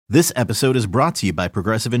This episode is brought to you by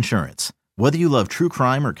Progressive Insurance. Whether you love true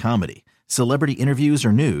crime or comedy, celebrity interviews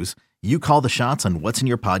or news, you call the shots on what's in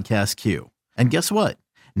your podcast queue. And guess what?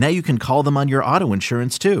 Now you can call them on your auto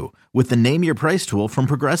insurance too with the Name Your Price tool from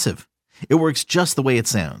Progressive. It works just the way it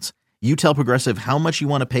sounds. You tell Progressive how much you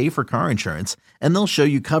want to pay for car insurance, and they'll show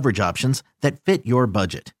you coverage options that fit your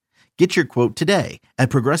budget. Get your quote today at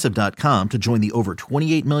Progressive.com to join the over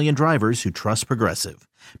 28 million drivers who trust Progressive.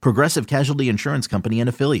 Progressive Casualty Insurance Company and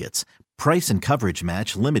Affiliates. Price and coverage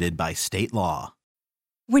match limited by state law.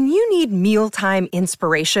 When you need mealtime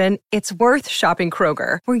inspiration, it's worth shopping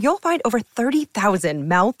Kroger, where you'll find over 30,000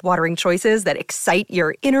 mouth-watering choices that excite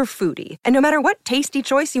your inner foodie. And no matter what tasty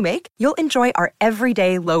choice you make, you'll enjoy our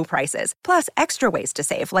everyday low prices, plus extra ways to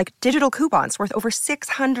save, like digital coupons worth over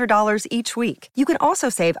 $600 each week. You can also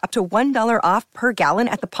save up to $1 off per gallon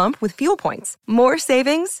at the pump with fuel points. More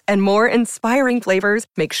savings and more inspiring flavors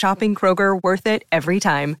make shopping Kroger worth it every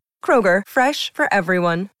time. Kroger, fresh for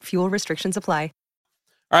everyone. Fuel restrictions apply.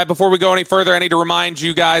 All right, before we go any further, I need to remind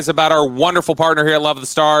you guys about our wonderful partner here at Love of the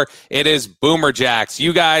Star. It is Boomer Jacks.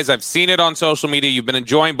 You guys, I've seen it on social media. You've been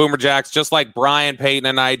enjoying Boomer Jacks just like Brian, Peyton,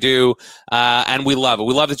 and I do, and we love it.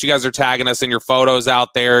 We love that you guys are tagging us in your photos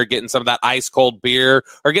out there, getting some of that ice-cold beer,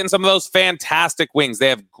 or getting some of those fantastic wings. They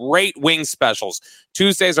have great wing specials.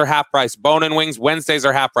 Tuesdays are half-price bone-in wings. Wednesdays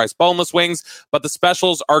are half-price boneless wings. But the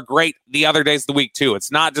specials are great the other days of the week, too. It's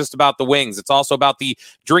not just about the wings. It's also about the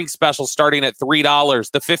drink specials starting at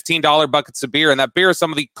 $3, the $15 buckets of beer. And that beer is some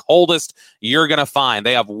of the coldest you're going to find.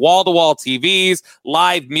 They have wall-to-wall TVs,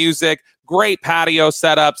 live music, great patio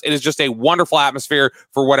setups. It is just a wonderful atmosphere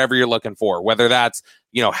for whatever you're looking for, whether that's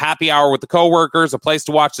happy hour with the coworkers, a place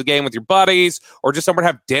to watch the game with your buddies, or just somewhere to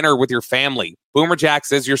have dinner with your family. Boomer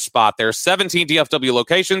Jacks is your spot. There are 17 DFW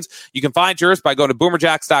locations. You can find yours by going to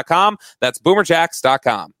boomerjacks.com. That's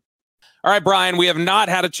boomerjacks.com. All right, Brian, we have not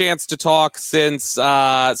had a chance to talk since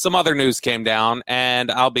some other news came down.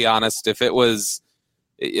 And I'll be honest, if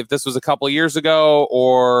this was a couple of years ago,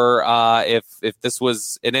 or if this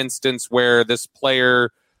was an instance where this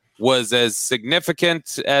player was as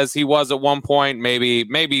significant as he was at one point, maybe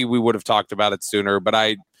we would have talked about it sooner, but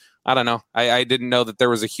I don't know. I didn't know that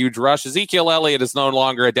there was a huge rush. Ezekiel Elliott is no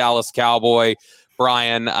longer a Dallas Cowboy,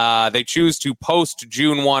 Brian. They choose to post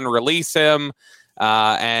June 1 release him,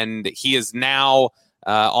 and he is now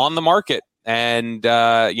on the market. And,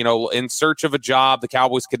 in search of a job. The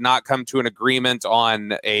Cowboys could not come to an agreement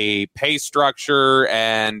on a pay structure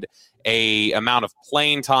and a amount of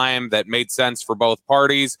playing time that made sense for both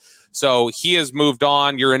parties. So he has moved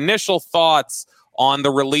on. Your initial thoughts on the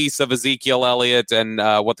release of Ezekiel Elliott and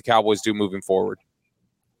what the Cowboys do moving forward?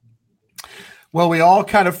 Well, we all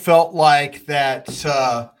kind of felt like that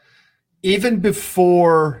even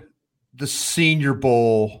before the Senior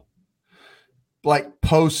Bowl, like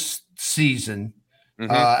post-season,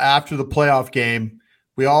 after the playoff game,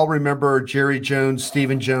 we all remember Jerry Jones,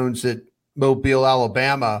 Stephen Jones at Mobile,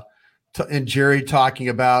 Alabama, and Jerry talking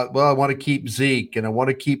about, well, I want to keep Zeke and I want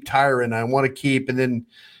to keep Tyron. I want to keep, and then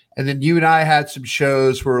you and I had some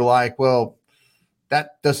shows where we're like, well,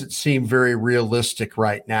 that doesn't seem very realistic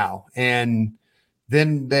right now. And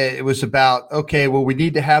then it was about, okay, well, we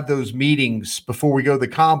need to have those meetings before we go to the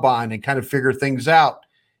combine and kind of figure things out.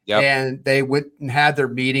 Yep. And they went and had their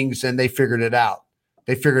meetings and they figured it out.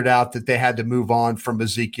 They figured out that they had to move on from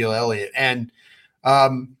Ezekiel Elliott. And,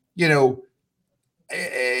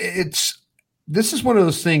 this is one of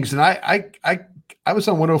those things. And I was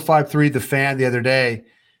on 105.3 The Fan the other day,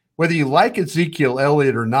 whether you like Ezekiel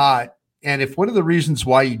Elliott or not. And if one of the reasons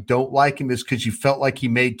why you don't like him is because you felt like he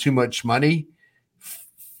made too much money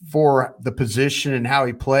for the position and how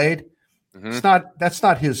he played, that's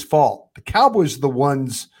not his fault. The Cowboys are the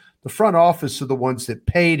ones, the front office are the ones that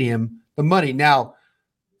paid him the money. Now,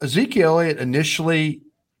 Ezekiel Elliott initially,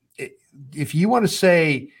 if you want to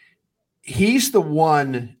say he's the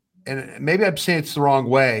one, and maybe I'm saying it's the wrong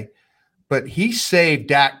way, but he saved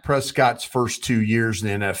Dak Prescott's first 2 years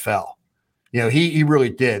in the NFL. He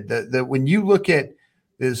really did. That when you look at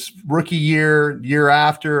his rookie year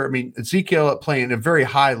after, I mean, Ezekiel playing at a very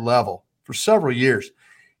high level for several years,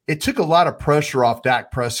 it took a lot of pressure off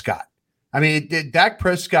Dak Prescott. I mean, Dak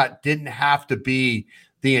Prescott didn't have to be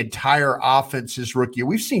the entire offense his rookie.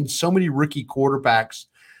 We've seen so many rookie quarterbacks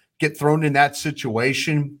get thrown in that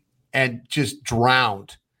situation and just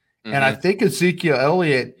drowned. Mm-hmm. And I think Ezekiel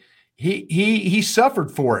Elliott, he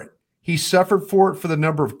suffered for it. He suffered for it for the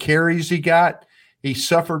number of carries he got. He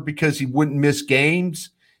suffered because he wouldn't miss games.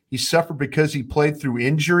 He suffered because he played through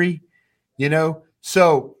injury,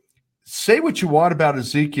 So say what you want about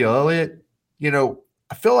Ezekiel Elliott.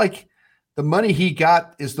 I feel like the money he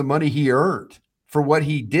got is the money he earned for what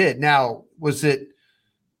he did. Now, was it,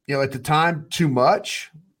 at the time too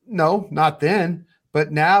much? No, not then.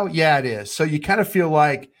 But now, yeah, it is. So you kind of feel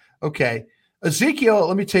like, okay, Ezekiel,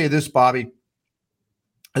 let me tell you this, Bobby.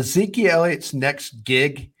 Ezekiel Elliott's next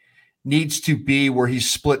gig needs to be where he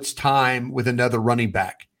splits time with another running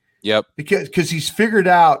back. Yep. Because he's figured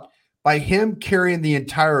out by him carrying the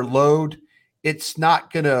entire load, it's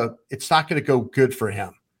not gonna go good for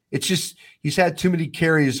him. It's just he's had too many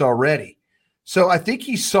carries already. So I think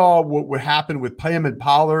he saw what would happen with him and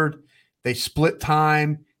Pollard. They split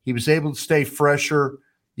time. He was able to stay fresher,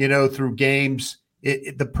 through games.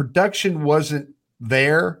 The production wasn't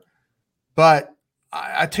there, but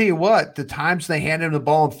I tell you what, the times they handed him the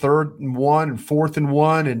ball in 3rd and 1 and 4th and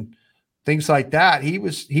 1 and things like that, he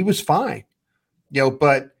was fine.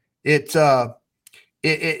 But you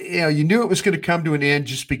knew it was going to come to an end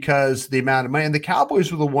just because the amount of money. And the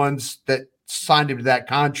Cowboys were the ones that signed him to that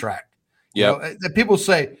contract. Yeah. People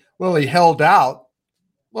say, well, he held out.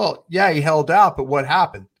 Well, yeah, he held out, but what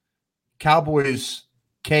happened? Cowboys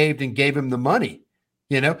caved and gave him the money.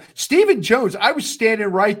 Stephen Jones, I was standing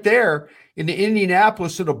right there in the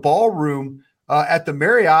Indianapolis in a ballroom at the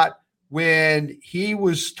Marriott when he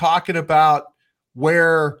was talking about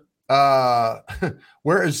where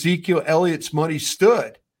Ezekiel Elliott's money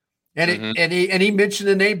stood. And he mentioned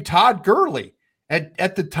the name Todd Gurley.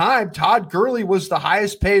 At the time, Todd Gurley was the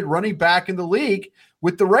highest paid running back in the league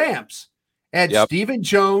with the Rams. And Stephen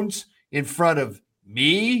Jones in front of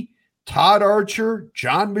me, Todd Archer,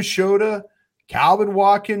 John Machota, Calvin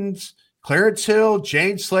Watkins, Clarence Hill,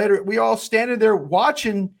 Jane Slater, we all standing there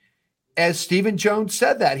watching as Stephen Jones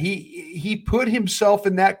said that. He put himself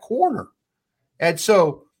in that corner. And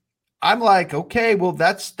so I'm like, okay, well,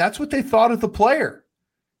 that's what they thought of the player.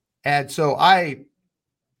 And so I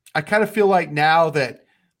kind of feel like now that,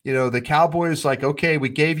 the Cowboys like, okay, we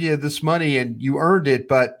gave you this money and you earned it,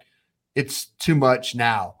 but it's too much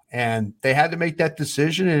now. And they had to make that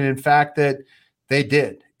decision. And in fact, that they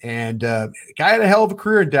did. And the guy had a hell of a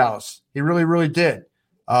career in Dallas. He really, really did.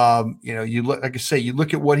 You look, like I say, you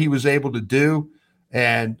look at what he was able to do,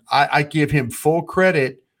 and I give him full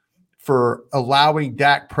credit for allowing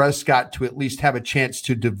Dak Prescott to at least have a chance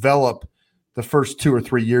to develop the first 2 or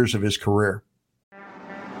 3 years of his career.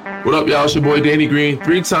 What up, y'all? It's your boy Danny Green,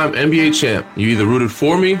 3-time NBA champ. You either rooted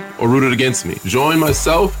for me or rooted against me. Join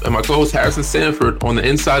myself and my co-host Harrison Sanford on the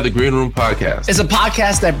Inside the Green Room podcast. It's a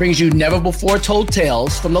podcast that brings you never-before-told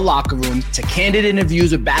tales from the locker room to candid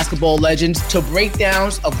interviews with basketball legends to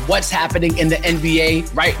breakdowns of what's happening in the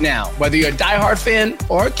NBA right now. Whether you're a diehard fan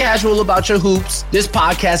or casual about your hoops, this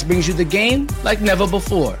podcast brings you the game like never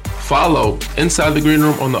before. Follow Inside the Green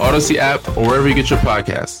Room on the Odyssey app or wherever you get your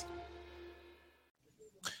podcasts.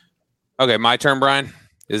 Okay, my turn, Brian.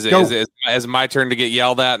 Is it my turn to get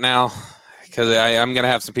yelled at now? Because I'm going to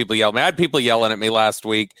have some people yell at me. I had people yelling at me last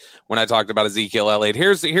week when I talked about Ezekiel Elliott.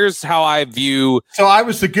 Here's how I view. So I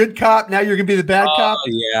was the good cop. Now you're going to be the bad cop.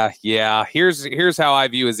 Yeah. Here's how I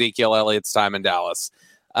view Ezekiel Elliott's time in Dallas.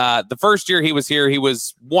 The first year he was here, he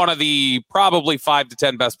was one of the probably 5 to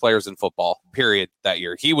 10 best players in football. Period. That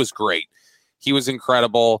year, he was great. He was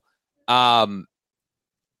incredible.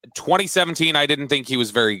 2017, I didn't think he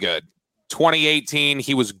was very good. 2018,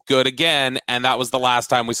 he was good again, and that was the last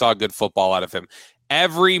time we saw good football out of him.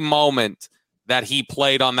 Every moment that he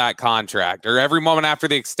played on that contract, or every moment after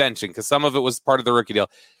the extension, because some of it was part of the rookie deal,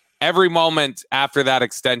 every moment after that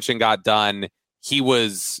extension got done, he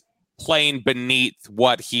was playing beneath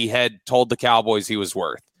what he had told the Cowboys he was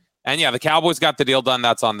worth. And yeah, the Cowboys got the deal done.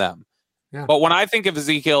 That's on them. Yeah. But when I think of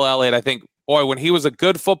Ezekiel Elliott, I think, boy, when he was a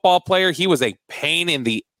good football player, he was a pain in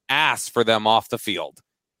the ass for them off the field.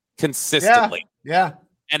 Consistently. Yeah.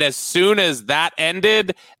 And as soon as that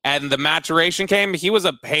ended and the maturation came, he was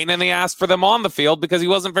a pain in the ass for them on the field because he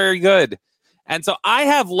wasn't very good. And so I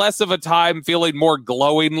have less of a time feeling more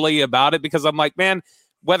glowingly about it because I'm like, man,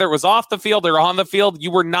 whether it was off the field or on the field,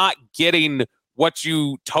 you were not getting what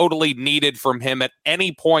you totally needed from him at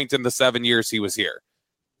any point in the 7 years he was here.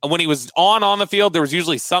 When he was on the field, there was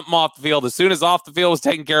usually something off the field. As soon as off the field was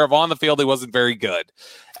taken care of, on the field, he wasn't very good.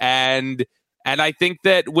 And I think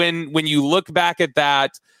that when you look back at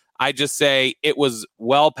that, I just say it was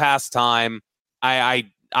well past time. I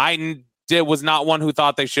was not one who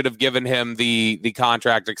thought they should have given him the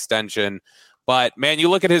contract extension. But, man, you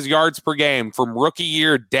look at his yards per game from rookie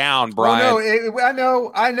year down, Brian. I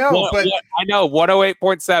know. I know, 108.7,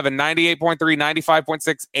 98.3,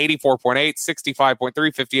 95.6, 84.8, 65.3,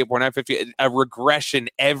 58.9, 50, a regression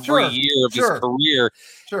every year of his career.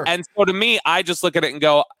 Sure. And so to me, I just look at it and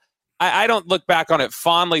go, I don't look back on it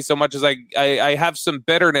fondly so much as I have some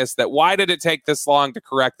bitterness that why did it take this long to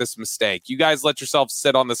correct this mistake? You guys let yourself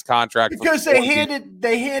sit on this contract because they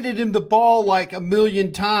handed him the ball like a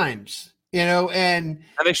million times, and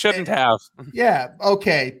they shouldn't have. Yeah,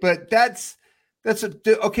 okay, but that's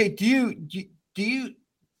okay. Do you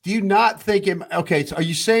not think him? Okay, so are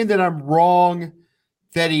you saying that I'm wrong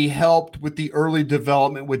that he helped with the early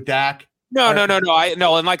development with Dak? No.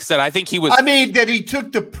 And like I said, I think he was. I mean, that he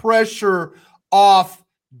took the pressure off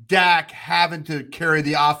Dak having to carry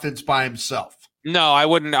the offense by himself. No, I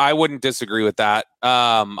wouldn't disagree with that.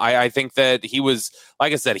 I think that he was,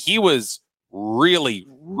 like I said, he was really,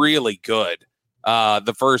 really good.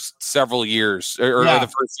 The first several years, or the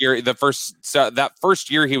first year, that first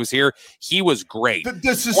year he was here, he was great.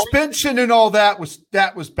 The suspension and all that was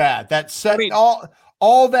bad. That set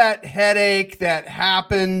all that headache that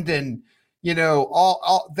happened, and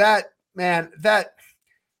all that, man.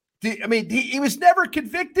 He was never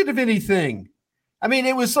convicted of anything. I mean,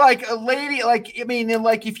 it was like a lady,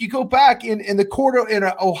 if you go back in the court, in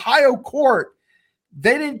an Ohio court,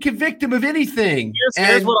 they didn't convict him of anything.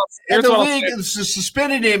 And the league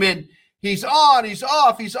suspended him, and he's on, he's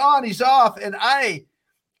off, he's on, he's off. And I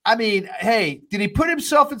mean, hey, did he put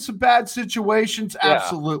himself in some bad situations? Yeah.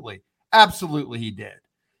 Absolutely he did.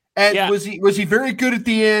 And was he very good at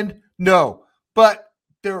the end? No. But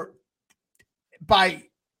I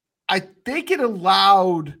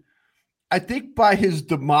think by his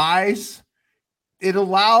demise, it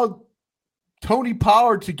allowed Tony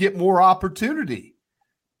Pollard to get more opportunity.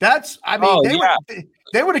 They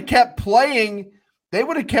would have kept playing. They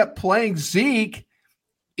would have kept playing Zeke,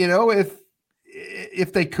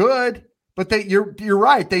 if they could. But you're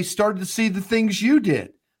right. They started to see the things you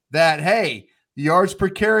did. That hey, the yards per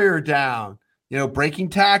carry are down. Breaking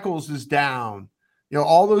tackles is down.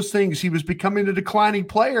 All those things. He was becoming a declining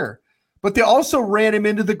player. But they also ran him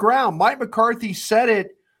into the ground. Mike McCarthy said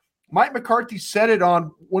it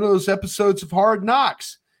on one of those episodes of Hard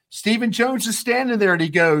Knocks. Stephen Jones is standing there and he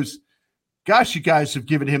goes, gosh, you guys have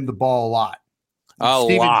given him the ball a lot.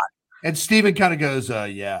 Lot. And Stephen kind of goes,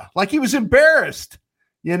 yeah. Like he was embarrassed,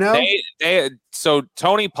 So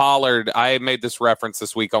Tony Pollard, I made this reference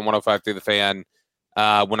this week on 105 through the Fan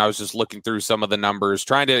when I was just looking through some of the numbers,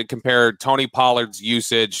 trying to compare Tony Pollard's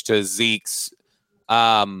usage to Zeke's.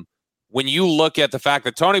 When you look at the fact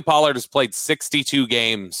that Tony Pollard has played 62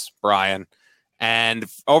 games, Brian, and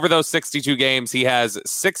over those 62 games, he has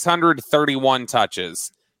 631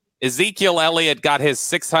 touches. Ezekiel Elliott got his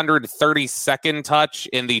 632nd touch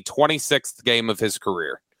in the 26th game of his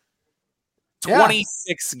career.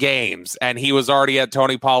 26 games, and he was already at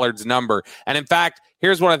Tony Pollard's number. And in fact,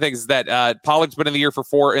 here's one of the things that Pollard's been in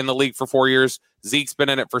the league for 4 years. Zeke's been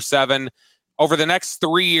in it for 7. Over the next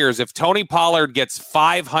 3 years, if Tony Pollard gets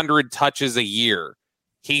 500 touches a year,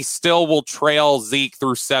 he still will trail Zeke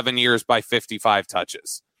through 7 years by 55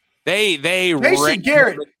 touches. Jason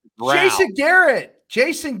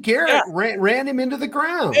Garrett ran him into the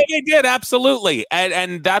ground. They did, absolutely.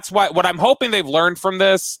 And that's why what I'm hoping they've learned from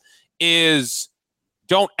this is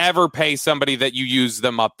don't ever pay somebody that you use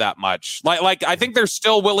them up that much. Like I think they're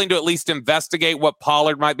still willing to at least investigate what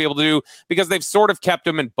Pollard might be able to do because they've sort of kept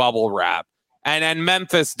him in bubble wrap. And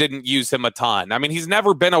Memphis didn't use him a ton. I mean, he's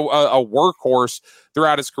never been a workhorse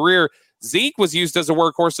throughout his career. Zeke was used as a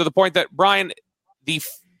workhorse to the point that, Brian,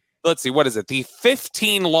 let's see, what is it? The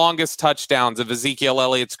 15 longest touchdowns of Ezekiel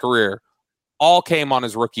Elliott's career all came on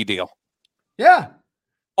his rookie deal. Yeah.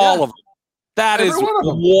 All of them. That is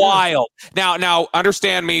wild. Now,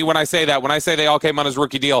 understand me when I say that. When I say they all came on his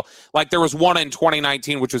rookie deal, like there was one in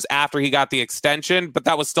 2019, which was after he got the extension, but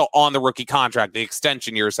that was still on the rookie contract. The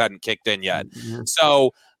extension years hadn't kicked in yet. Mm-hmm.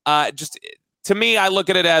 So just to me, I look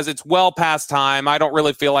at it as it's well past time. I don't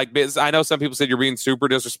really feel like I know some people said you're being super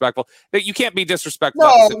disrespectful. You can't be disrespectful.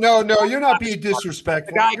 No, you're not being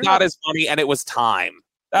disrespectful. The guy got his money, and it was time.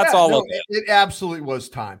 That's all of it. It absolutely was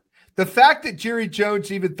time. The fact that Jerry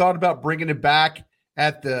Jones even thought about bringing him back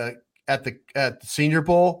at the Senior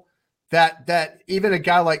Bowl, that even a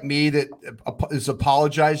guy like me that is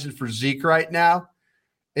apologizing for Zeke right now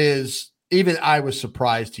I was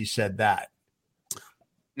surprised he said that.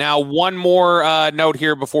 Now, one more note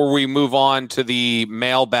here before we move on to the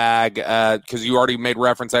mailbag, because you already made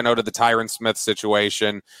reference, I know, to the Tyron Smith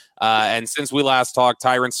situation. And since we last talked,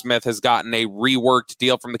 Tyron Smith has gotten a reworked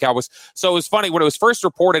deal from the Cowboys. So it was funny. When it was first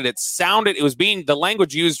reported, the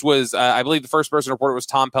language used was, I believe the first person reported was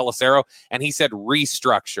Tom Pelissero, and he said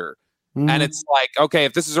restructure. Mm-hmm. And it's like, okay,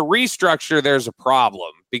 if this is a restructure, there's a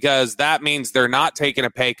problem because that means they're not taking a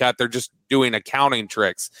pay cut. They're just doing accounting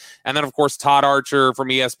tricks. And then, of course, Todd Archer from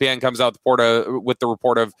ESPN comes out with the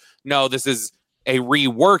report of, no, this is a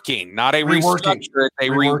reworking, not a restructure. It's a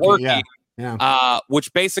reworking,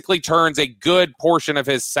 which basically turns a good portion of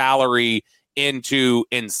his salary into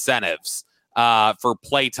incentives for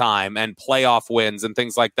playtime and playoff wins and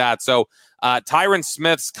things like that. So Tyron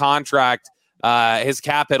Smith's contract, his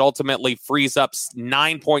cap hit ultimately frees up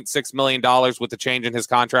 $9.6 million with the change in his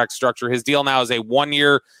contract structure. His deal now is a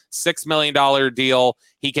 1-year, $6 million deal.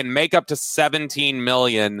 He can make up to $17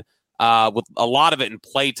 million with a lot of it in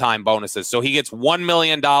playtime bonuses. So he gets $1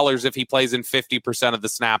 million if he plays in 50% of the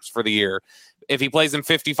snaps for the year. If he plays in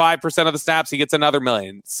 55% of the snaps, he gets another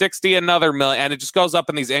million. 60, another million. And it just goes up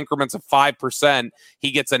in these increments of 5%.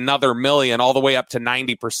 He gets another million all the way up to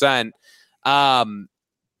 90%.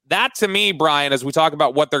 That to me, Brian, as we talk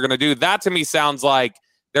about what they're going to do, that to me sounds like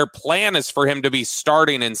their plan is for him to be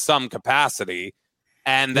starting in some capacity,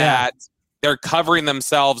 and that they're covering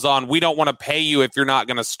themselves on, we don't want to pay you if you're not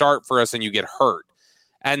going to start for us and you get hurt.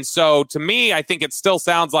 And so to me, I think it still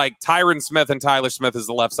sounds like Tyron Smith and Tyler Smith is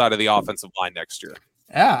the left side of the offensive line next year.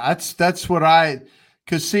 Yeah, that's what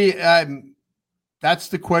that's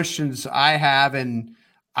the questions I have. And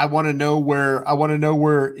I want to know where,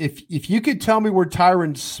 if you could tell me where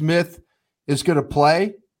Tyron Smith is going to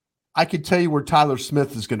play, I could tell you where Tyler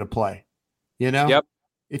Smith is going to play, Yep.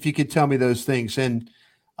 If you could tell me those things. And,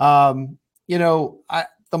 the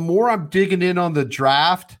more I'm digging in on the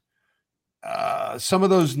draft, some of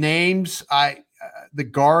those names, the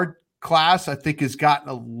guard class, I think has gotten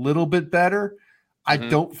a little bit better. I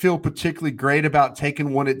don't feel particularly great about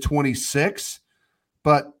taking one at 26,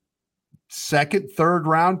 but second, third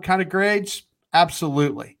round kind of grades,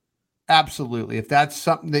 absolutely. If that's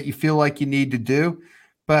something that you feel like you need to do,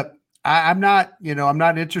 but I'm not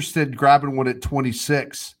interested in grabbing one at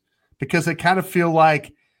 26 because I kind of feel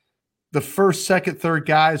like the first, second, third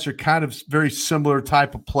guys are kind of very similar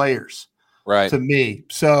type of players, right, to me.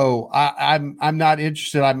 So I'm not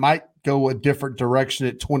interested. I might go a different direction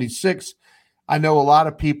at 26. I know a lot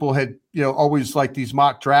of people had, always like these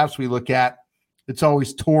mock drafts we look at. It's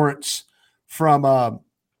always Torrance from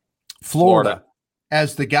Florida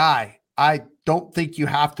as the guy. I don't think you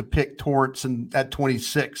have to pick Torrance at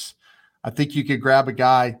 26. I think you could grab a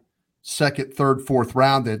guy second, third, fourth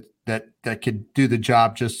round that could do the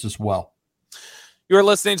job just as well. You're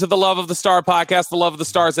listening to the Love of the Star podcast. The Love of the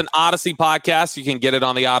Star is an Odyssey podcast. You can get it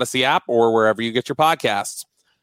on the Odyssey app or wherever you get your podcasts.